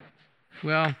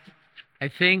Well, I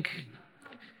think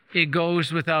it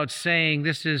goes without saying,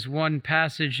 this is one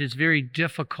passage that's very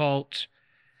difficult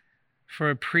for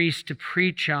a priest to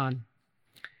preach on.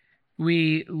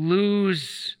 We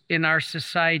lose in our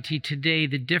society today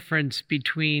the difference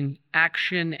between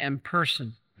action and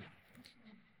person.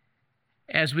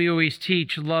 As we always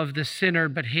teach, love the sinner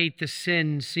but hate the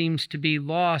sin seems to be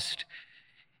lost.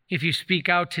 If you speak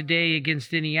out today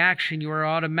against any action, you are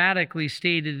automatically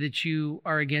stated that you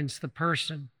are against the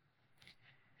person.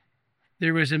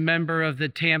 There was a member of the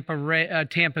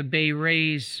Tampa Bay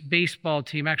Rays baseball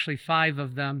team, actually 5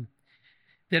 of them,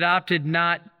 that opted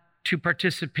not to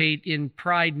participate in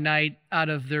Pride Night out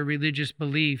of their religious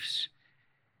beliefs.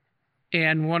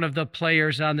 And one of the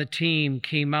players on the team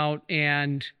came out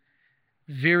and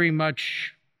very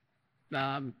much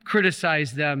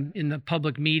criticized them in the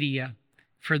public media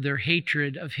for their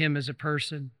hatred of him as a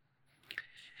person.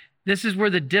 This is where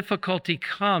the difficulty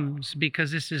comes,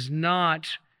 because this is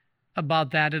not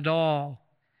about that at all.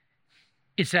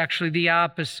 It's actually the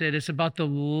opposite. It's about the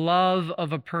love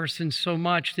of a person so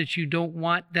much that you don't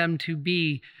want them to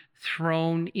be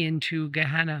thrown into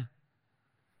Gehenna.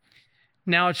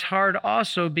 Now, it's hard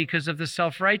also because of the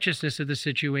self-righteousness of the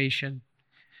situation.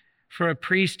 For a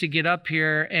priest to get up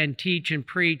here and teach and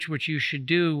preach, which you should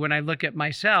do, when I look at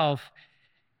myself,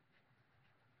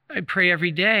 I pray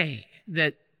every day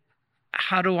that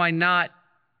how do I not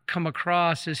come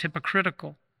across as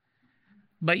hypocritical?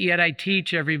 But yet I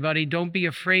teach everybody, don't be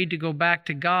afraid to go back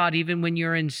to God even when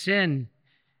you're in sin.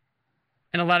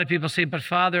 And a lot of people say, but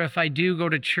Father, if I do go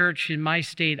to church in my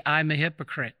state, I'm a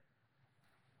hypocrite.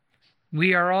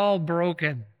 We are all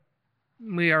broken.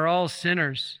 We are all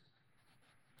sinners.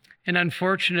 And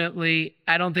unfortunately,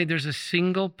 I don't think there's a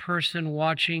single person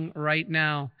watching right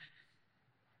now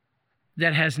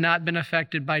that has not been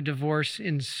affected by divorce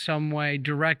in some way,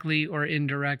 directly or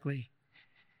indirectly.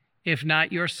 If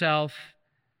not yourself,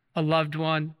 a loved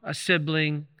one, a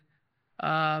sibling,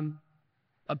 a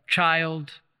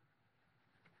child,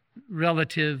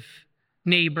 relative,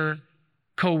 neighbor,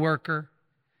 co-worker.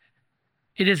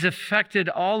 It has affected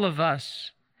all of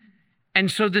us.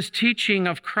 And so this teaching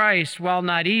of Christ, while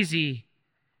not easy,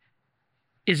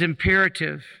 is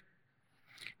imperative.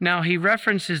 Now, he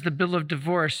references the bill of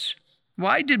divorce.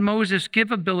 Why did Moses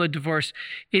give a bill of divorce?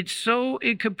 It's so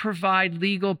it could provide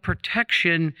legal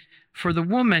protection for the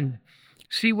woman.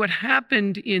 See, what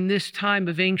happened in this time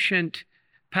of ancient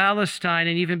Palestine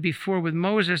and even before with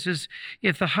Moses is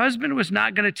if the husband was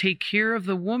not going to take care of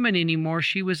the woman anymore,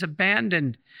 she was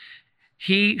abandoned.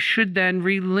 He should then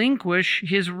relinquish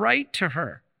his right to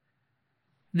her.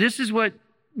 This is what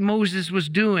Moses was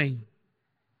doing.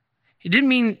 It didn't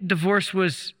mean divorce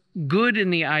was good in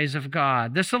the eyes of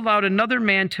God. This allowed another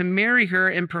man to marry her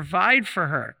and provide for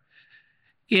her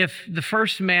if the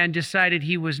first man decided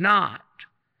he was not.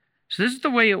 So this is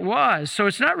the way it was. So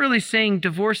it's not really saying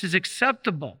divorce is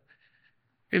acceptable.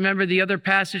 Remember, the other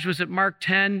passage was at Mark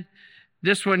 10.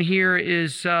 This one here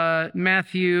is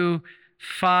Matthew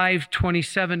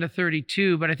 5:27 to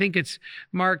 32. But I think it's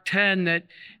Mark 10 that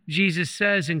Jesus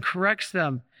says and corrects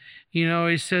them. You know,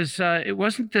 he says, it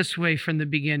wasn't this way from the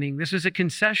beginning. This was a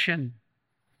concession.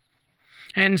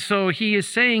 And so he is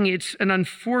saying it's an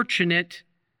unfortunate,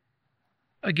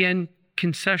 again,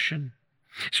 concession.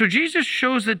 So Jesus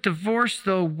shows that divorce,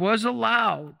 though, was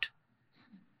allowed.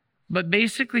 But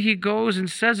basically he goes and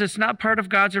says it's not part of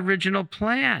God's original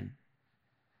plan.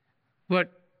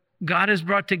 What God has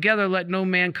brought together, let no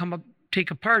man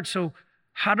take apart. So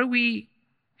how do we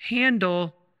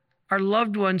handle our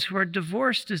loved ones who are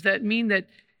divorced? Does that mean that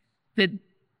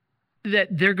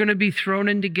they're going to be thrown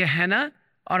into Gehenna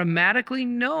automatically?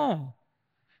 No.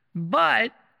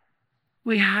 But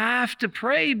we have to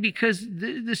pray because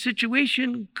the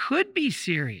situation could be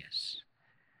serious.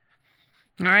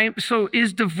 All right, so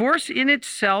is divorce in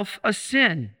itself a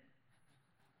sin?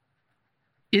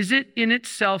 Is it in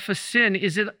itself a sin?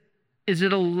 Is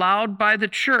it allowed by the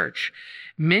church?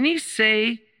 Many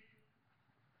say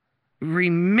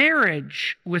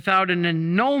remarriage without an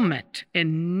annulment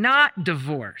and not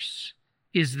divorce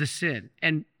is the sin.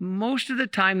 And most of the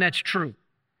time that's true.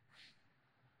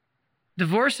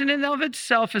 Divorce in and of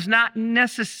itself is not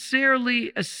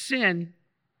necessarily a sin.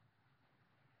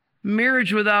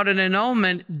 Marriage without an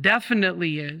annulment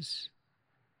definitely is.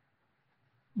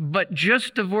 But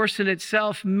just divorce in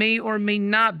itself may or may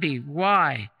not be.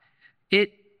 Why?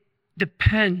 It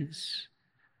depends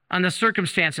on the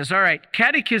circumstances. All right,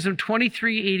 Catechism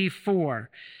 2384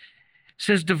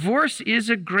 says divorce is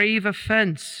a grave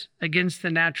offense against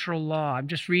the natural law. I'm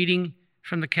just reading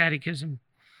from the Catechism.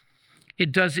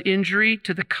 It does injury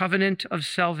to the covenant of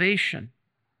salvation.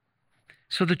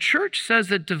 So the church says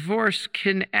that divorce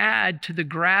can add to the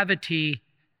gravity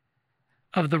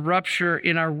of the rupture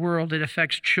in our world. It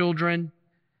affects children.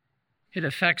 It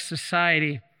affects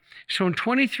society. So in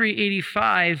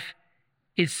 2385,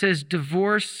 it says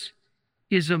divorce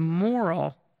is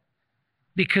immoral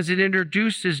because it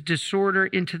introduces disorder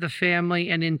into the family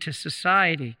and into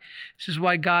society. This is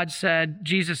why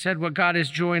Jesus said, what God has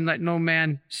joined, let no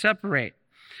man separate.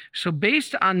 So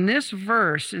based on this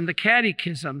verse in the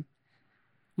Catechism,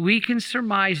 we can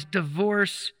surmise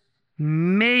divorce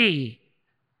may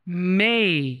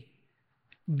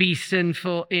be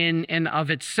sinful in and of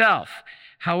itself.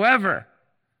 However,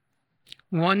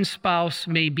 one spouse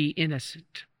may be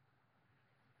innocent.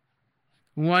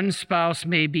 One spouse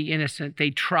may be innocent.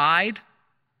 They tried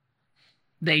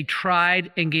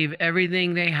and gave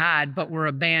everything they had, but were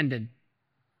abandoned.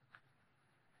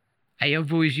 I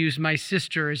have always used my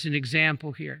sister as an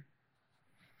example here.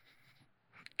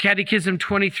 Catechism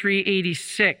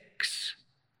 2386.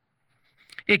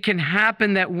 It can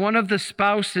happen that one of the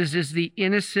spouses is the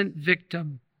innocent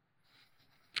victim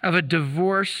of a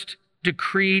divorce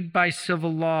decreed by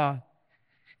civil law.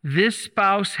 This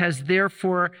spouse has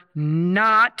therefore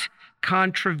not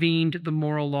contravened the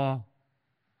moral law.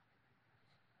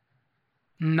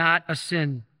 Not a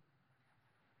sin.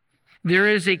 There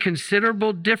is a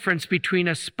considerable difference between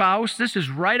a spouse. This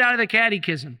is right out of the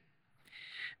Catechism.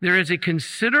 There is a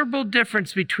considerable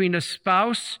difference between a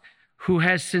spouse who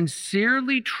has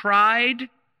sincerely tried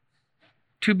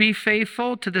to be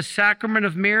faithful to the sacrament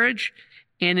of marriage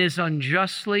and is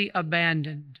unjustly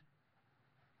abandoned,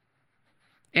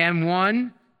 and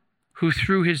one who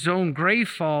through his own grave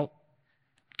fault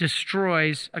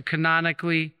destroys a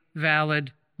canonically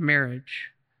valid marriage.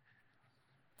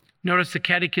 Notice the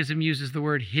Catechism uses the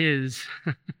word his.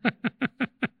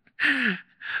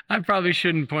 I probably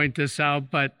shouldn't point this out,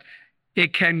 but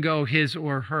it can go his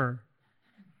or her.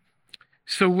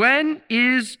 So when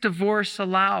is divorce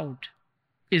allowed?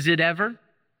 Is it ever?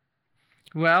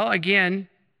 Well, again,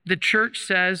 the church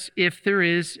says if there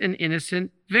is an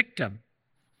innocent victim,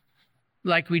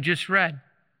 like we just read,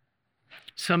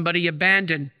 somebody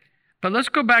abandoned. But let's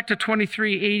go back to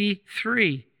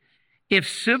 2383. If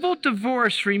civil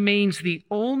divorce remains the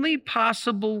only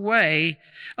possible way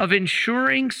of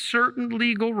ensuring certain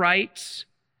legal rights,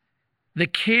 the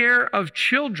care of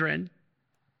children,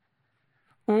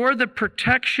 or the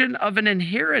protection of an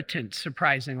inheritance,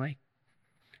 surprisingly,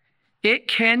 it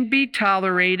can be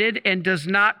tolerated and does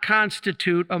not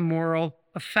constitute a moral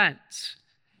offense.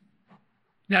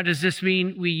 Now, does this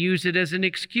mean we use it as an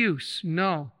excuse?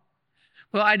 No.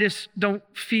 Well, I just don't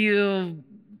feel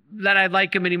that I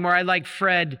like him anymore. I like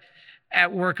Fred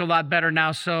at work a lot better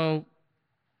now, so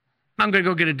I'm going to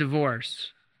go get a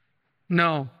divorce.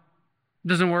 No, it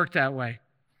doesn't work that way.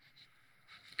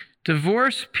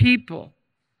 Divorced people,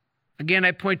 again,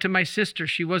 I point to my sister.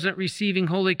 She wasn't receiving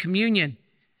Holy Communion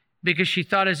because she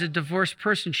thought as a divorced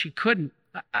person she couldn't.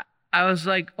 I was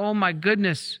like, oh my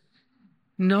goodness,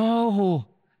 no,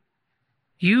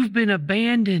 you've been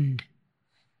abandoned.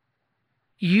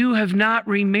 You have not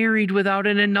remarried without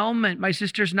an annulment. My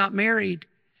sister's not married.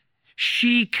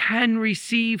 She can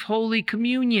receive Holy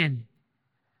Communion.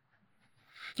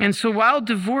 And so while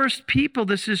divorced people,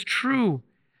 this is true,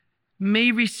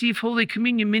 may receive Holy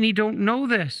Communion, many don't know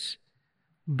this,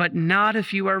 but not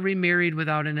if you are remarried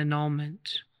without an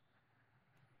annulment.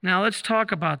 Now let's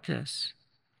talk about this.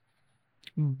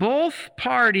 Both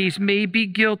parties may be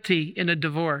guilty in a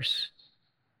divorce.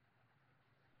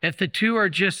 If the two are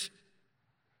just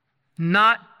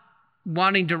not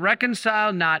wanting to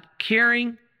reconcile, not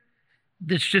caring,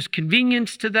 that's just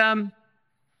convenience to them,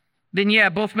 then yeah,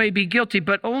 both may be guilty,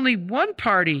 but only one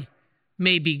party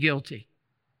may be guilty.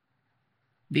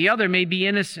 The other may be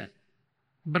innocent,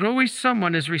 but always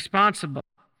someone is responsible.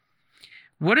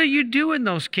 What do you do in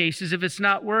those cases if it's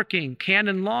not working?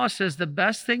 Canon law says the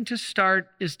best thing to start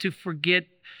is to get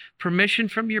permission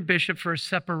from your bishop for a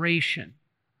separation.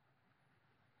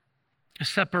 A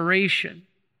separation.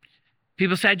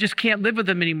 People say, I just can't live with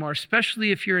them anymore,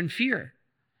 especially if you're in fear.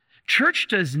 Church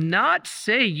does not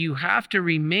say you have to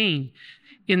remain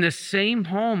in the same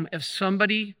home as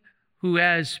somebody who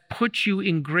has put you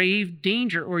in grave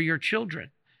danger or your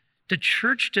children. The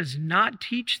church does not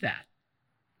teach that.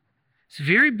 It's a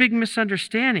very big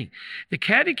misunderstanding. The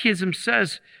Catechism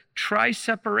says try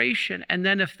separation, and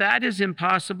then if that is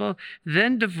impossible,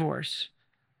 then divorce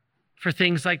for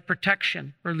things like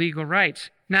protection or legal rights.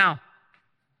 Now,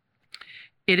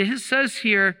 it says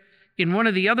here in one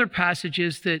of the other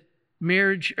passages that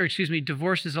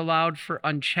divorce is allowed for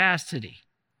unchastity.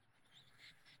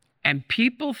 And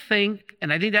people think,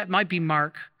 and I think that might be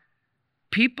Mark,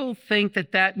 people think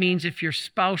that that means if your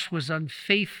spouse was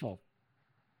unfaithful,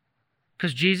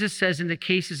 because Jesus says in the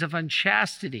cases of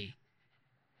unchastity.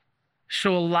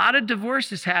 So a lot of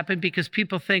divorces happen because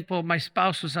people think, well, my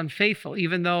spouse was unfaithful,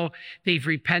 even though they've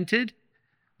repented.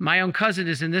 My own cousin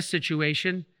is in this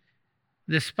situation.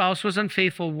 The spouse was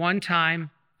unfaithful one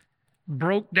time,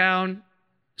 broke down,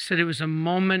 said it was a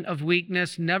moment of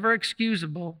weakness, never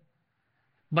excusable,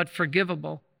 but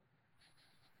forgivable.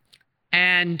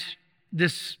 And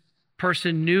this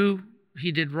person knew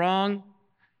he did wrong,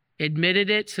 admitted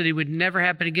it, said it would never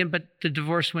happen again, but the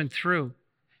divorce went through.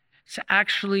 It's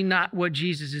actually not what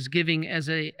Jesus is giving as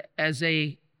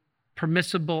a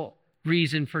permissible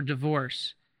reason for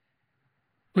divorce.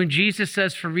 When Jesus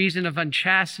says for reason of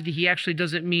unchastity, he actually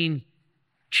doesn't mean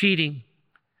cheating.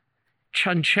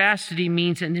 Unchastity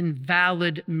means an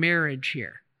invalid marriage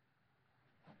here.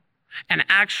 And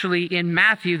actually in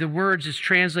Matthew, the words is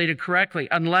translated correctly,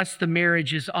 unless the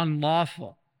marriage is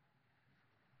unlawful.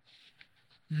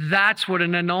 That's what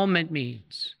an annulment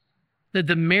means. That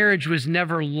the marriage was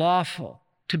never lawful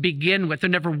to begin with. There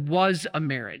never was a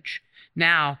marriage.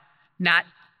 Now, not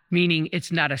meaning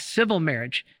it's not a civil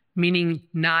marriage, meaning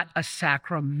not a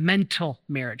sacramental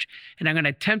marriage. And I'm going to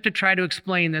attempt to try to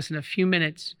explain this in a few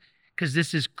minutes because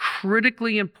this is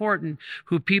critically important.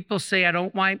 Who people say, I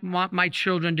don't want my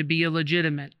children to be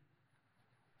illegitimate.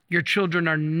 Your children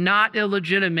are not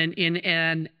illegitimate in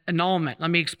an annulment.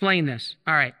 Let me explain this.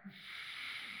 All right.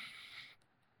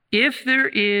 If there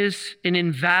is an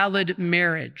invalid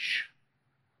marriage,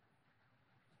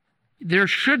 there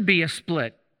should be a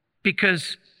split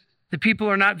because the people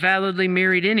are not validly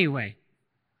married anyway.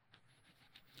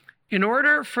 In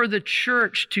order for the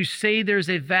church to say there's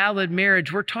a valid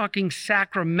marriage, we're talking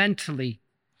sacramentally,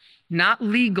 not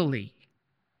legally.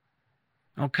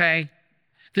 Okay?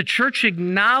 The church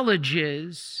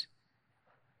acknowledges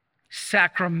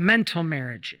sacramental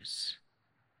marriages.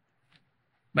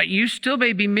 But you still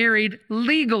may be married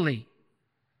legally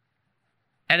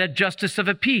at a justice of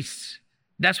a peace.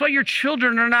 That's why your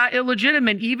children are not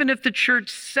illegitimate. Even if the church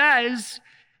says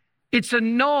it's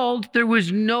annulled, there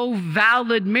was no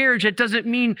valid marriage. It doesn't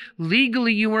mean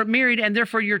legally you weren't married and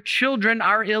therefore your children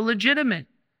are illegitimate.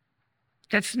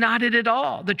 That's not it at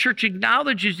all. The church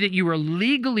acknowledges that you were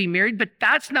legally married, but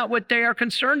that's not what they are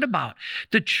concerned about.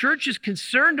 The church is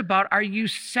concerned about, are you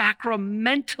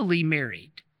sacramentally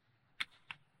married?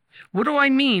 What do I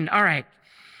mean? All right.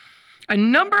 A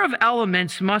number of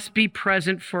elements must be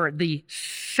present for the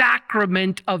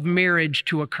sacrament of marriage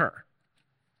to occur.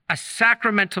 A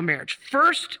sacramental marriage.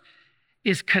 First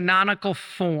is canonical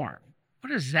form.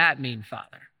 What does that mean,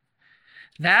 Father?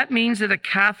 That means that a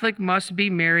Catholic must be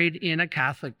married in a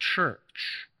Catholic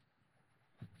church.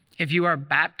 If you are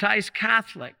baptized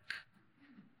Catholic,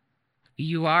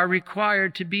 you are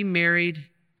required to be married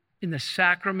in the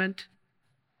sacrament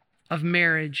of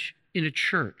marriage in a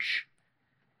church.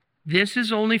 This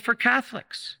is only for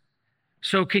Catholics.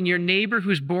 So can your neighbor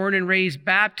who's born and raised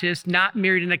Baptist, not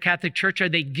married in a Catholic church, are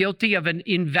they guilty of an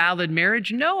invalid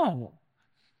marriage? No.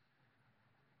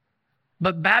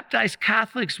 But baptized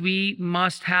Catholics, we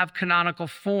must have canonical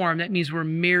form. That means we're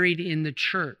married in the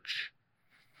church.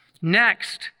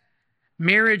 Next,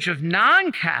 marriage of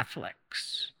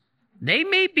non-Catholics. They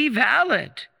may be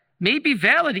valid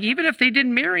even if they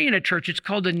didn't marry in a church. It's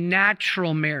called a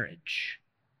natural marriage.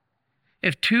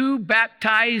 If two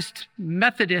baptized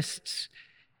Methodists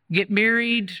get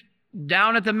married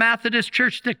down at the Methodist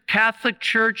church, the Catholic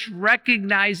Church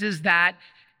recognizes that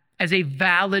as a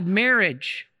valid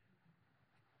marriage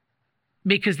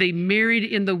because they married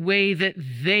in the way that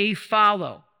they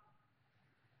follow.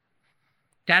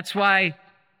 That's why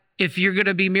if you're going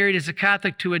to be married as a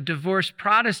Catholic to a divorced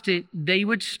Protestant, they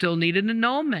would still need an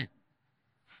annulment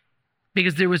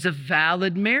because there was a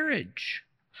valid marriage.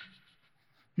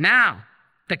 Now,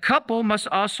 the couple must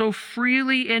also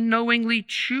freely and knowingly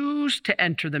choose to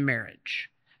enter the marriage.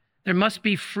 There must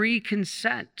be free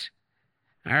consent.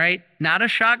 All right? Not a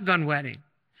shotgun wedding.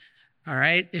 All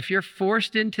right? If you're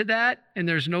forced into that and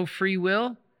there's no free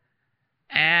will,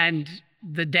 and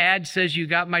the dad says, you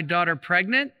got my daughter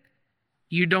pregnant,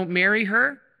 you don't marry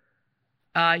her,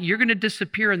 you're going to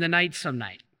disappear in the night some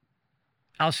night.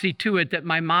 I'll see to it that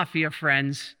my mafia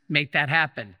friends make that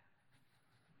happen.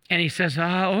 And he says,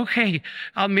 okay,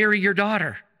 I'll marry your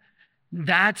daughter.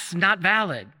 That's not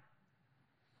valid.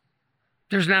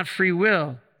 There's not free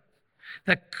will.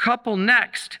 The couple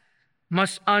next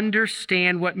must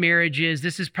understand what marriage is.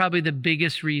 This is probably the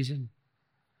biggest reason.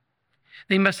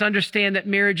 They must understand that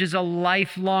marriage is a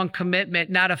lifelong commitment,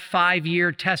 not a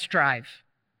 5-year test drive.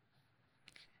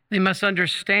 They must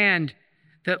understand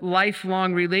that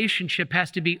lifelong relationship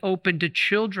has to be open to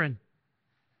children.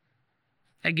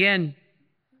 Again,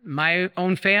 my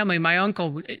own family, my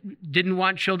uncle didn't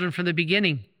want children from the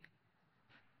beginning.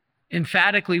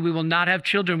 Emphatically, we will not have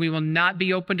children. We will not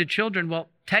be open to children. Well,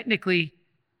 technically,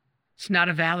 it's not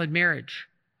a valid marriage.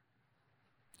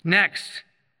 Next,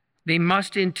 they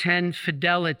must intend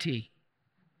fidelity.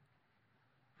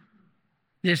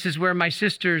 This is where my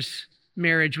sister's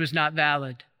marriage was not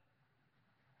valid.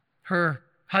 Her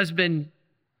husband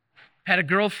had a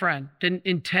girlfriend, didn't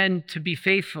intend to be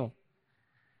faithful,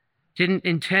 didn't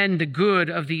intend the good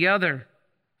of the other.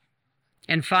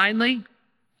 And finally,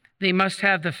 they must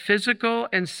have the physical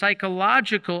and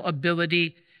psychological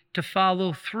ability to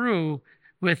follow through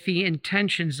with the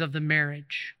intentions of the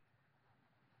marriage.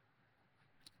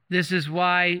 This is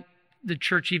why the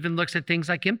church even looks at things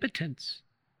like impotence.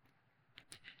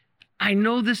 I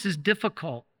know this is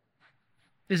difficult.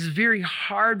 This is very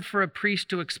hard for a priest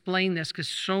to explain this because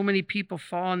so many people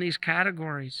fall in these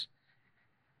categories.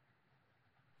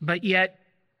 But yet,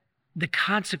 the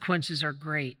consequences are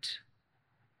great.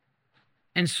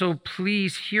 And so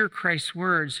please hear Christ's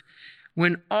words.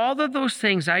 When all of those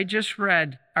things I just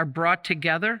read are brought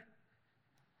together,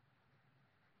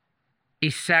 a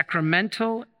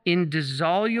sacramental,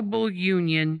 indissoluble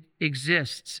union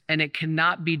exists, and it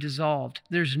cannot be dissolved.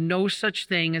 There's no such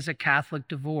thing as a Catholic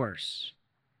divorce.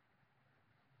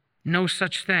 No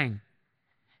such thing.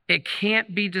 It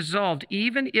can't be dissolved,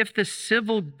 even if the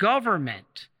civil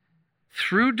government,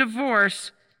 through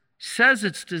divorce, says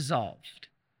it's dissolved.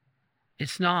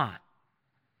 It's not.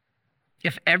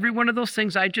 If every one of those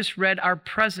things I just read are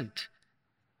present,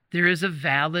 there is a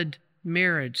valid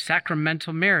marriage,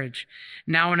 sacramental marriage.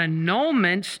 Now, an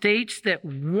annulment states that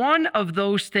one of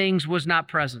those things was not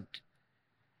present.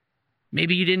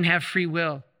 Maybe you didn't have free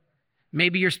will.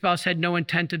 Maybe your spouse had no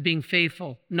intent of being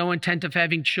faithful, no intent of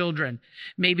having children.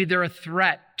 Maybe they're a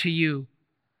threat to you.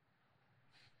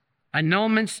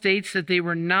 Annulment states that they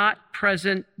were not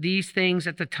present, these things,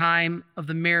 at the time of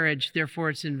the marriage, therefore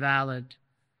it's invalid.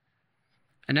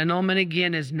 An annulment,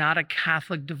 again, is not a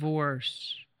Catholic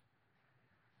divorce.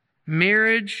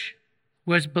 Marriage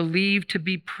was believed to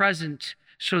be present,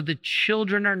 so the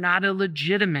children are not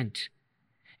illegitimate.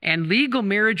 And legal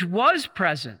marriage was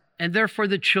present, and therefore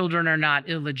the children are not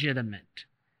illegitimate.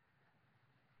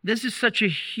 This is such a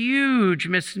huge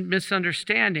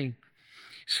misunderstanding.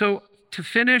 So, to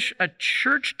finish, a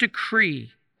church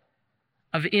decree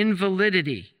of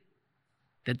invalidity,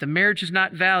 that the marriage is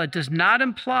not valid, does not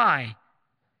imply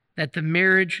that the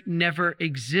marriage never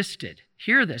existed.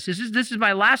 Hear this. This is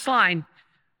my last line,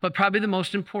 but probably the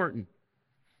most important.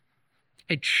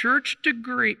 A church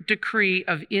decree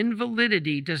of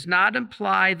invalidity does not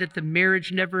imply that the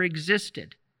marriage never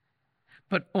existed,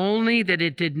 but only that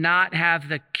it did not have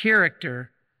the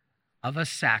character of a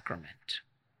sacrament.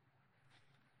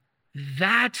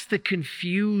 That's the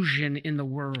confusion in the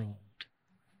world.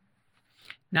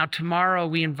 Now, tomorrow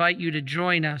we invite you to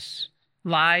join us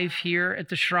live here at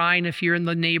the shrine. If you're in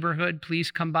the neighborhood,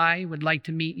 please come by. Would like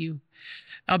to meet you.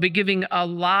 I'll be giving a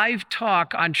live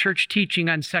talk on church teaching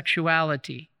on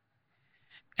sexuality.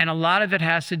 And a lot of it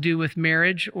has to do with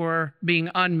marriage or being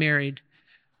unmarried.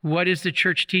 What is the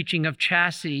church teaching of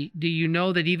chastity? Do you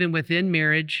know that even within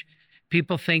marriage,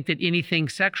 people think that anything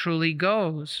sexually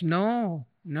goes? No.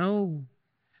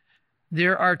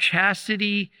 There are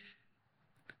chastity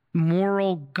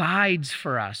moral guides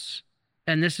for us.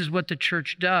 And this is what the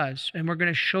church does. And we're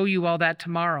going to show you all that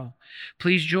tomorrow.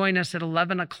 Please join us at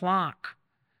 11 o'clock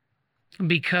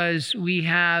because we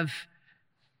have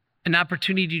an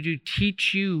opportunity to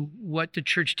teach you what the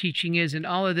church teaching is. And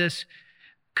all of this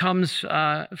comes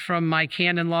from my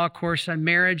canon law course on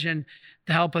marriage and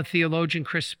the help of theologian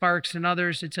Chris Sparks and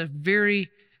others. It's a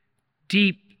very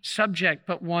deep subject,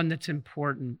 but one that's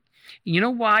important. You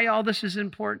know why all this is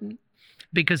important?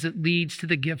 Because it leads to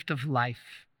the gift of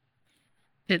life.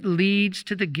 It leads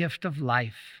to the gift of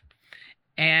life.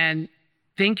 And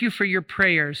thank you for your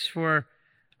prayers for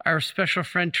our special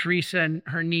friend Teresa and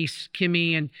her niece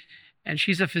Kimmy, and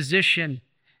she's a physician,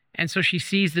 and so she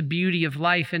sees the beauty of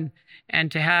life,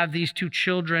 and to have these two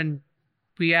children,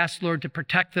 we ask Lord to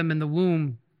protect them in the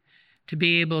womb, to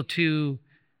be able to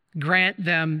grant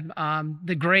them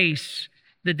the grace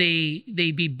that they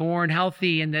be born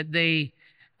healthy and that they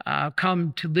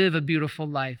come to live a beautiful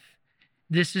life.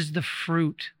 This is the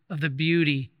fruit of the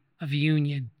beauty of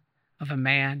union of a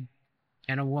man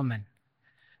and a woman.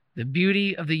 The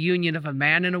beauty of the union of a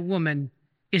man and a woman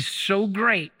is so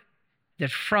great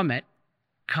that from it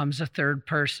comes a third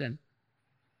person.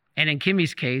 And in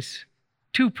Kimmy's case,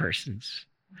 two persons.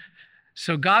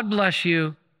 So God bless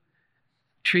you.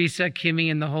 Teresa,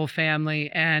 Kimmy, and the whole family.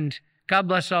 And God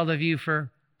bless all of you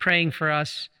for praying for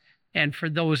us and for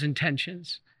those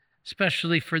intentions,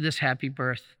 especially for this happy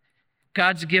birth.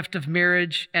 God's gift of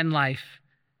marriage and life,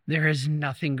 there is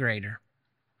nothing greater.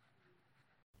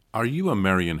 Are you a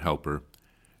Marian helper?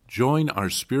 Join our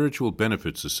Spiritual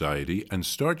Benefit Society and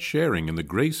start sharing in the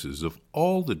graces of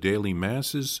all the daily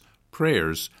masses,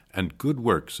 prayers, and good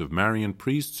works of Marian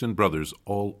priests and brothers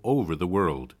all over the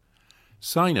world.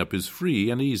 Sign up is free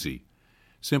and easy.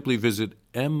 Simply visit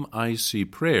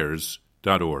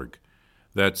micprayers.org.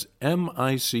 That's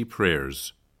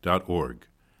micprayers.org.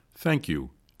 Thank you,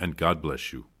 and God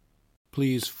bless you.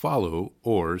 Please follow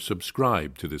or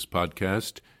subscribe to this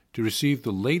podcast to receive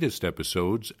the latest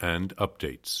episodes and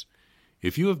updates.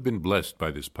 If you have been blessed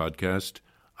by this podcast,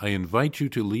 I invite you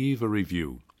to leave a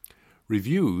review.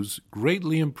 Reviews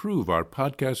greatly improve our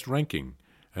podcast ranking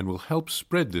and will help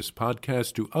spread this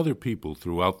podcast to other people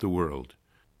throughout the world.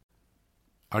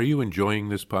 Are you enjoying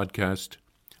this podcast?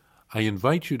 I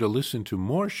invite you to listen to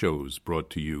more shows brought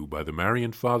to you by the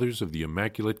Marian Fathers of the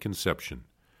Immaculate Conception.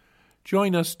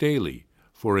 Join us daily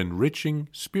for enriching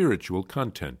spiritual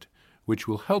content, which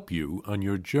will help you on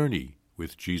your journey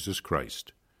with Jesus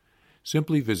Christ.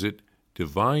 Simply visit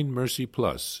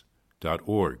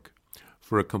DivineMercyPlus.org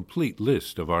for a complete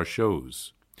list of our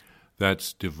shows.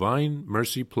 That's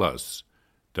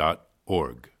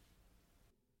DivineMercyPlus.org.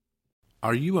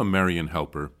 Are you a Marian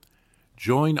helper?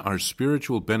 Join our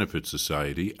Spiritual Benefit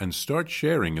Society and start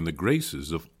sharing in the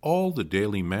graces of all the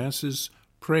daily masses,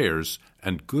 prayers,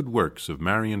 and good works of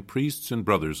Marian priests and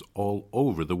brothers all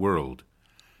over the world.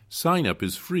 Sign up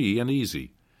is free and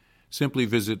easy. Simply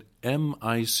visit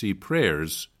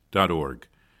micprayers.org.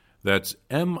 That's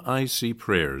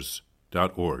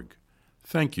micprayers.org.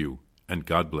 Thank you, and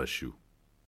God bless you.